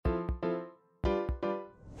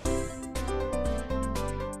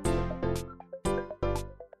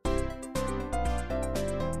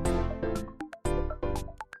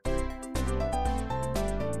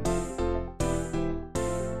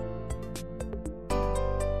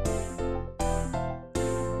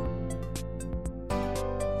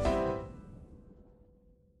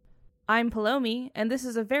I'm Palomi, and this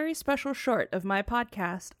is a very special short of my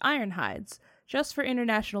podcast, Ironhides, just for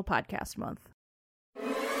International Podcast Month.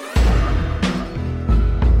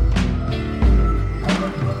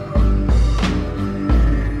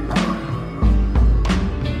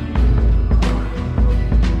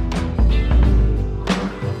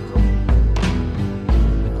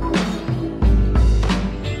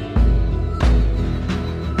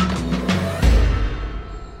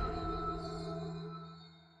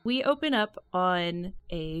 We open up on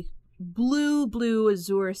a blue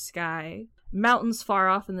azure sky, mountains far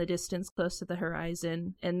off in the distance close to the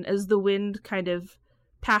horizon, and as the wind kind of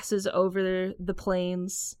passes over the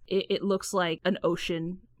plains, it looks like an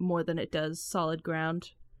ocean more than it does solid ground.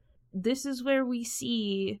 This is where we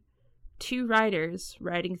see two riders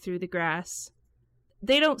riding through the grass.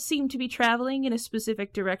 They don't seem to be traveling in a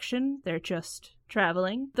specific direction, they're just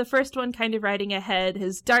traveling. The first one kind of riding ahead,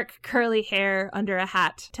 his dark curly hair under a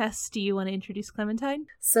hat. Tess, do you want to introduce Clementine?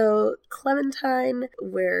 So Clementine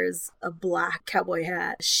wears a black cowboy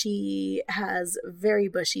hat. She has very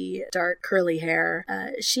bushy, dark curly hair.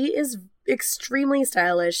 She is extremely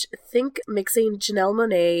stylish. Think mixing Janelle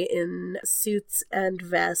Monáe in suits and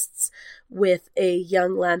vests with a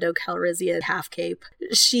young Lando Calrissian half cape.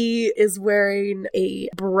 She is wearing a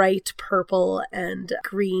bright purple and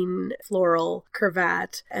green floral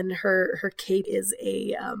cravat, and her cape is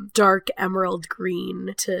a dark emerald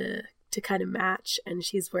green to kind of match, and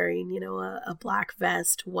she's wearing, a black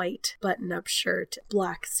vest, white button-up shirt,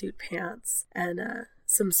 black suit pants, and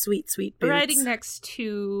some sweet boots. Riding next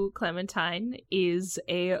to Clementine is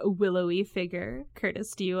a willowy figure.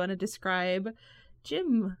 Curtis, do you want to describe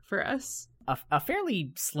Jim for us? A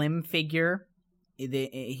fairly slim figure.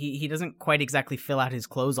 He doesn't quite exactly fill out his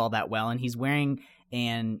clothes all that well, and he's wearing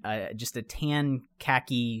just a tan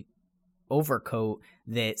khaki overcoat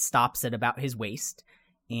that stops at about his waist,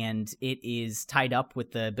 and it is tied up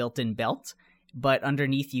with the built-in belt, but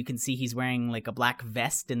underneath you can see he's wearing like a black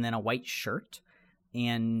vest and then a white shirt.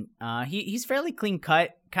 And he's fairly clean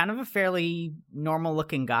cut, kind of a fairly normal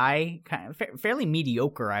looking guy, kind of fairly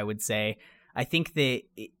mediocre, I would say. I think that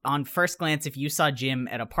on first glance, if you saw Jim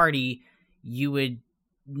at a party, you would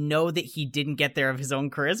know that he didn't get there of his own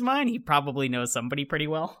charisma, and he probably knows somebody pretty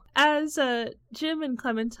well. As Jim and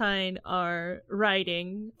Clementine are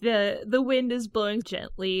riding, the wind is blowing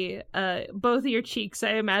gently. Both of your cheeks,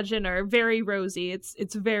 I imagine, are very rosy.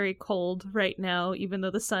 It's very cold right now, even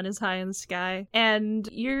though the sun is high in the sky. And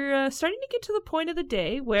you're starting to get to the point of the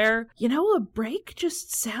day where, a break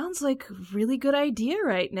just sounds like a really good idea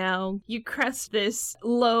right now. You crest this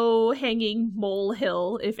low-hanging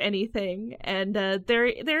molehill, if anything, and there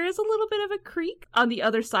is a little bit of a creek on the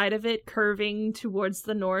other side of it, curving towards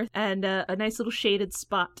the north, and a nice little shaded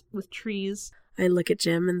spot with trees. I look at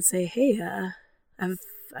Jim and say, hey,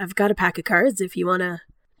 I've got a pack of cards if you want to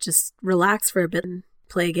just relax for a bit and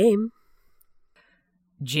play a game.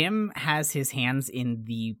 Jim has his hands in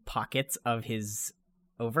the pockets of his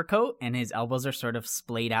overcoat, and his elbows are sort of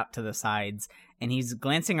splayed out to the sides, and he's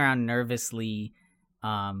glancing around nervously,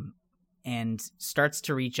 and starts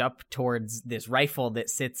to reach up towards this rifle that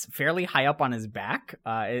sits fairly high up on his back.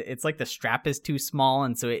 It's like the strap is too small,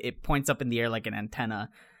 and so it points up in the air like an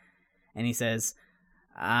antenna. And he says,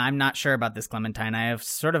 I'm not sure about this, Clementine. I have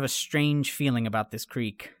sort of a strange feeling about this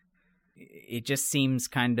creek. It just seems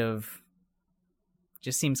kind of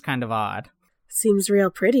odd. Seems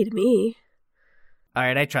real pretty to me. All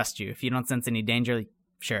right, I trust you. If you don't sense any danger,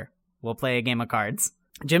 sure, we'll play a game of cards.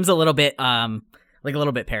 Jim's a little bit, a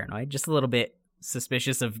little bit paranoid, just a little bit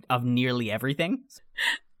suspicious of nearly everything.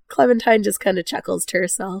 Clementine just kind of chuckles to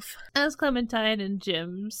herself. As Clementine and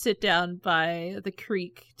Jim sit down by the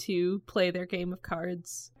creek to play their game of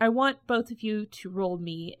cards, I want both of you to roll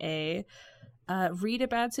me a read a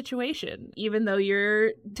bad situation. Even though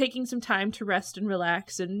you're taking some time to rest and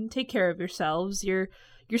relax and take care of yourselves, you're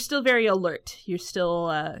still very alert. You're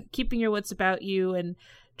still keeping your wits about you and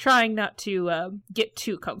trying not to get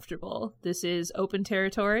too comfortable. This is open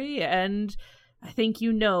territory, and I think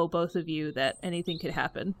both of you, that anything could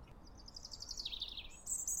happen.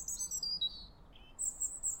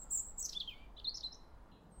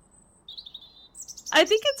 I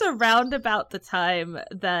think it's around about the time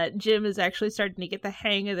that Jim is actually starting to get the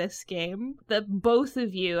hang of this game that both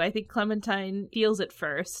of you, I think Clementine feels it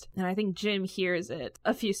first, and I think Jim hears it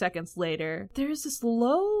a few seconds later. There's this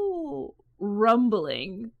low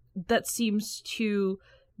rumbling that seems to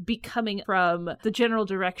be coming from the general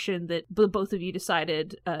direction that both of you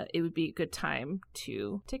decided it would be a good time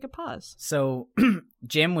to take a pause. So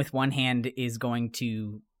Jim with one hand is going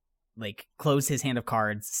to like close his hand of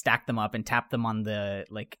cards, stack them up, and tap them on the,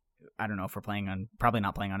 like, I don't know if we're playing on, probably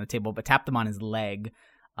not playing on a table, but tap them on his leg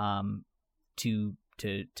to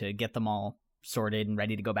get them all sorted and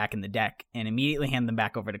ready to go back in the deck, and immediately hand them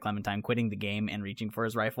back over to Clementine, quitting the game and reaching for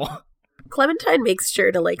his rifle. Clementine makes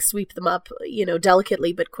sure to like sweep them up,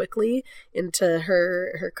 delicately but quickly into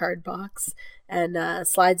her card box and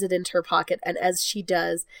slides it into her pocket. And as she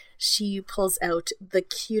does, she pulls out the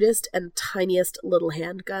cutest and tiniest little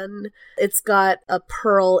handgun. It's got a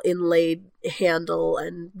pearl inlaid handle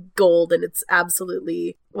and gold, and it's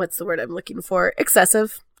absolutely, what's the word I'm looking for?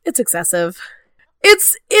 Excessive. It's excessive.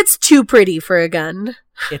 It's too pretty for a gun.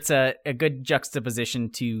 It's a good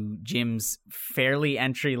juxtaposition to Jim's fairly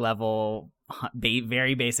entry-level,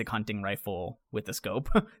 very basic hunting rifle with a scope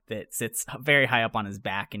that sits very high up on his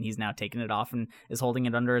back, and he's now taken it off and is holding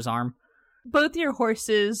it under his arm. Both your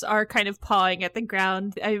horses are kind of pawing at the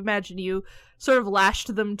ground. I imagine you sort of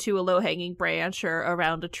lashed them to a low-hanging branch or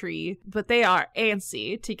around a tree, but they are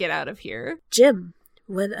antsy to get out of here. Jim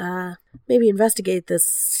would maybe investigate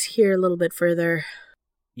this here a little bit further.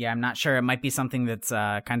 Yeah, I'm not sure. It might be something that's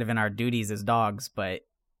kind of in our duties as dogs, but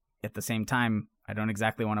at the same time, I don't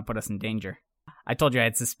exactly want to put us in danger. I told you I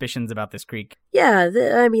had suspicions about this creek. Yeah,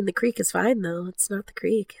 the creek is fine, though. It's not the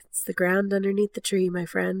creek. It's the ground underneath the tree, my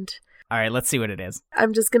friend. All right, let's see what it is.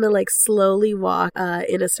 I'm just going to, like, slowly walk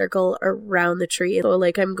in a circle around the tree. So,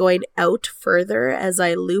 like, I'm going out further as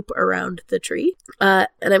I loop around the tree. And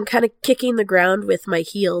I'm kind of kicking the ground with my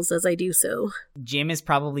heels as I do so. Jim is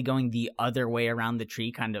probably going the other way around the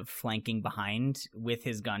tree, kind of flanking behind with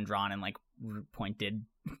his gun drawn and, like, pointed.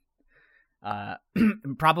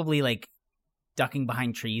 Probably, like, ducking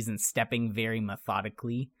behind trees and stepping very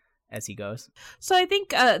methodically as he goes. So I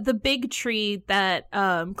think the big tree that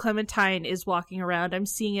Clementine is walking around, I'm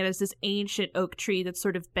seeing it as this ancient oak tree that's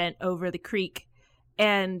sort of bent over the creek.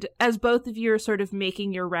 And as both of you are sort of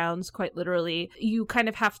making your rounds, quite literally, you kind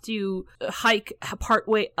of have to hike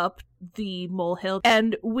partway up the molehill.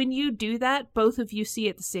 And when you do that, both of you see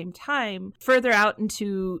at the same time, further out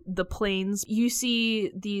into the plains, you see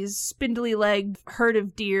these spindly-legged herd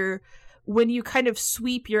of deer. When you kind of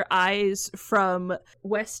sweep your eyes from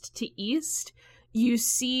west to east, you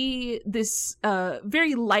see this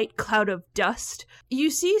very light cloud of dust.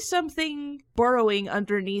 You see something burrowing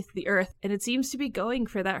underneath the earth, and it seems to be going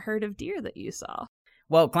for that herd of deer that you saw.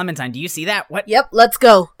 Whoa, Clementine, do you see that? What? Yep, let's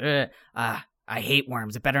go. I hate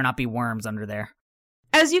worms. It better not be worms under there.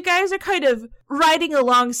 As you guys are kind of riding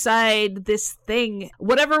alongside this thing,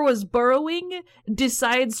 whatever was burrowing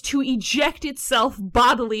decides to eject itself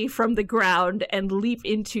bodily from the ground and leap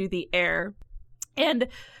into the air. And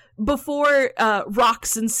before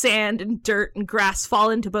rocks and sand and dirt and grass fall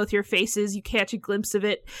into both your faces, you catch a glimpse of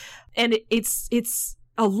it. And it's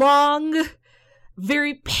a long,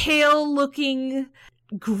 very pale-looking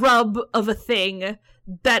grub of a thing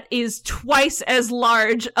that is twice as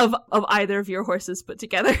large of either of your horses put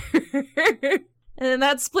together. And in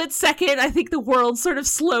that split second, I think the world sort of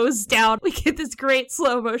slows down. We get this great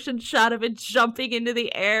slow motion shot of it jumping into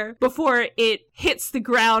the air before it hits the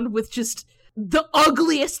ground with just the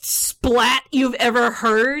ugliest splat you've ever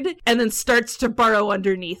heard, and then starts to burrow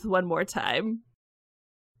underneath one more time.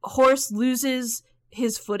 Horse loses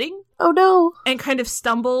his footing. Oh no. And kind of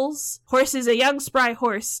stumbles. Horse is a young, spry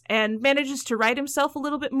horse and manages to right himself a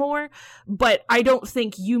little bit more, but I don't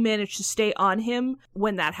think you manage to stay on him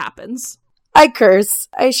when that happens. I curse.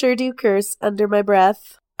 I sure do curse under my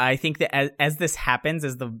breath. I think that as this happens,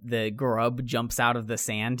 as the grub jumps out of the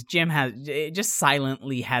sand, Jim just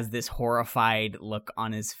silently has this horrified look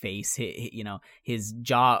on his face, his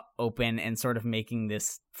jaw open and sort of making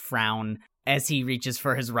this frown as he reaches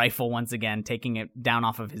for his rifle once again, taking it down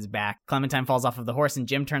off of his back. Clementine falls off of the horse, and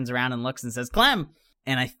Jim turns around and looks and says, "Clem!"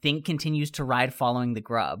 And I think continues to ride following the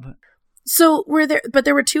grub. So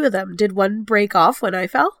there were two of them. Did one break off when I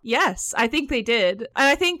fell? Yes, I think they did. And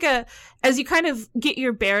I think as you kind of get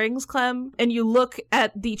your bearings, Clem, and you look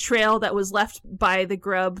at the trail that was left by the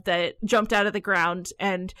grub that jumped out of the ground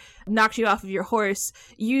and knocked you off of your horse,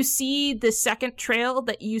 you see the second trail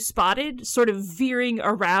that you spotted sort of veering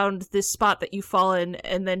around this spot that you've fallen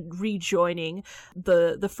and then rejoining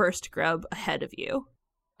the first grub ahead of you.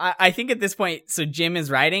 I think at this point, so Jim is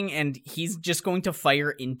riding, and he's just going to fire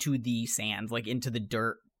into the sand, like into the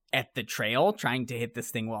dirt at the trail, trying to hit this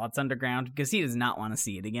thing while it's underground, because he does not want to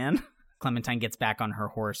see it again. Clementine gets back on her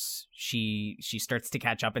horse. She starts to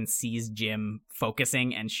catch up and sees Jim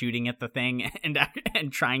focusing and shooting at the thing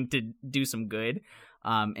and trying to do some good.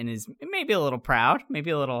 and is maybe a little proud, maybe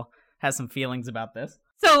a little has some feelings about this.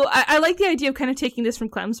 So I like the idea of kind of taking this from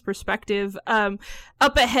Clem's perspective. Up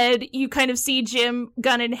ahead, you kind of see Jim,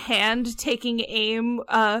 gun in hand, taking aim.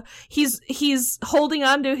 He's holding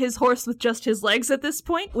on to his horse with just his legs at this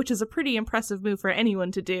point, which is a pretty impressive move for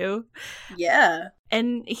anyone to do. Yeah.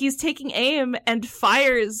 And he's taking aim and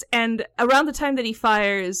fires, and around the time that he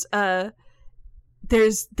fires,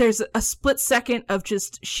 there's a split second of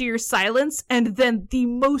just sheer silence, and then the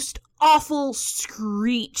most awful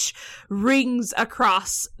screech rings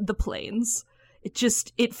across the plains.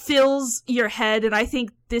 It fills your head, and I think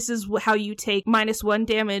this is how you take -1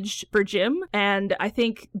 damage for Jim, and I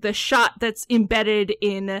think the shot that's embedded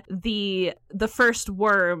in the first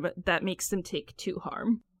worm that makes them take 2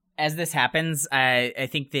 harm. As this happens, I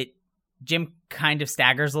think that Jim kind of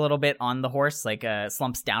staggers a little bit on the horse, like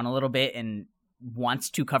slumps down a little bit and wants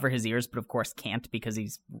to cover his ears, but of course can't because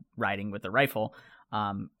he's riding with a rifle,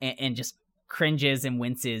 and just cringes and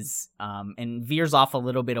winces, and veers off a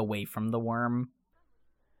little bit away from the worm.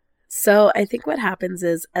 So I think what happens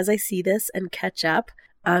is, as I see this and catch up,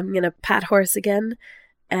 I'm going to pat horse again,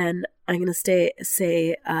 and I'm going to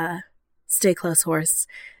stay close, horse.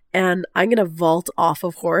 And I'm going to vault off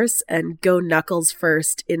of horse and go knuckles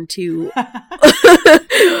first into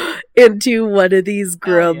into one of these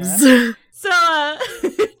grubs. Yeah. So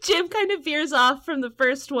Jim kind of veers off from the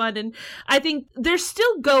first one, and I think they're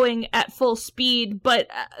still going at full speed, but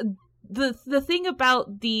the thing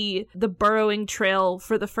about the burrowing trail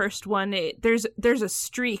for the first one, there's a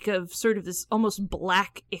streak of sort of this almost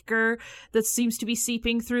black ichor that seems to be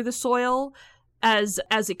seeping through the soil as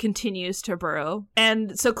it continues to burrow.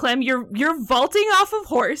 And so Clem, you're vaulting off of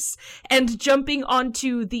horse and jumping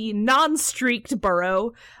onto the non-streaked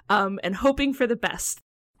burrow, and hoping for the best.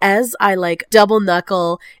 As I double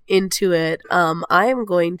knuckle into it, I am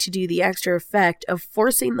going to do the extra effect of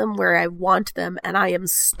forcing them where I want them, and I am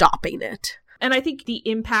stopping it. And I think the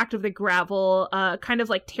impact of the gravel kind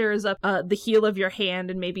of tears up the heel of your hand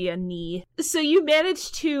and maybe a knee. So you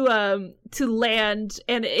manage to land,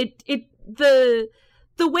 and the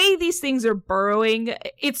way these things are burrowing,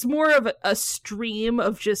 it's more of a stream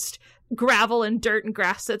of just gravel and dirt and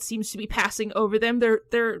grass that seems to be passing over them.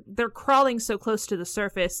 They're crawling so close to the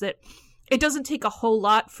surface that it doesn't take a whole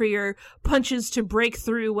lot for your punches to break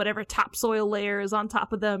through whatever topsoil layer is on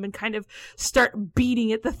top of them and kind of start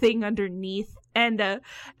beating at the thing underneath. And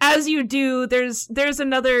as you do, there's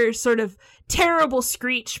another sort of terrible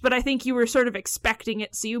screech, but I think you were sort of expecting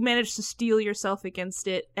it, so you managed to steel yourself against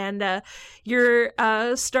it, and you're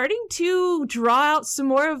starting to draw out some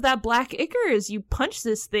more of that black ichor as you punch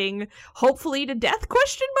this thing, hopefully to death, ?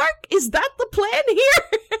 Is that the plan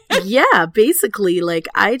here? Yeah, basically,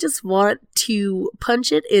 I just want to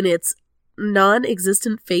punch it in its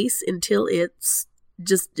non-existent face until it's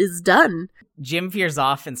just is done. Jim veers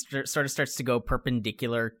off and sort of starts to go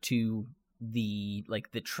perpendicular to the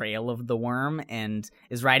trail of the worm, and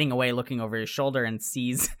is riding away looking over his shoulder and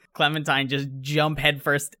sees Clementine just jump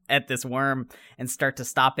headfirst at this worm and start to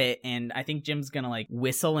stop it. And I think Jim's gonna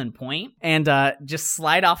whistle and point and just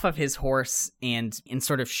slide off of his horse and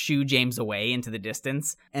sort of shoo James away into the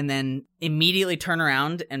distance, and then immediately turn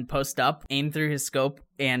around and post up, aim through his scope,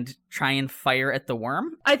 and try and fire at the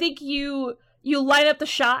worm. I think you line up the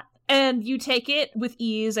shot and you take it with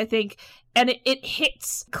ease, I think, and it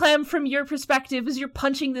hits. Clem, from your perspective, as you're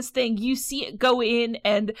punching this thing, you see it go in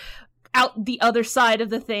and out the other side of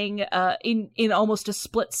the thing in almost a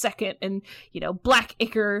split second, and black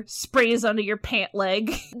ichor sprays onto your pant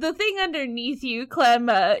leg. The thing underneath you, Clem,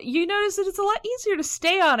 you notice that it's a lot easier to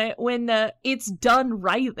stay on it when it's done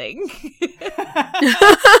writhing.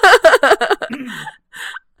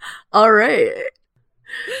 All right.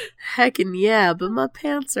 Heckin' yeah, but my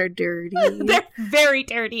pants are dirty. They're very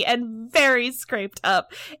dirty and very scraped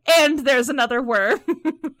up. And there's another worm.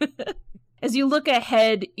 As you look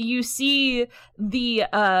ahead, you see the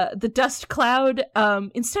dust cloud,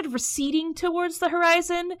 instead of receding towards the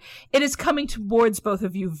horizon, it is coming towards both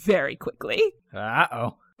of you very quickly.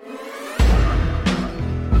 Uh-oh.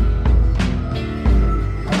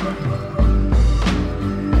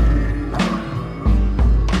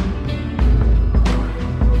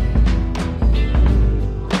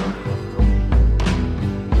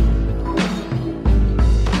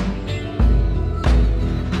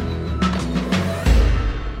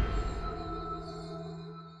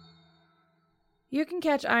 You can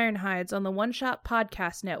catch Ironhides on the One Shot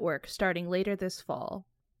Podcast Network starting later this fall.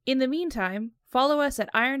 In the meantime, follow us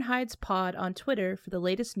at Ironhides Pod on Twitter for the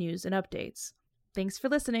latest news and updates. Thanks for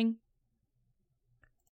listening.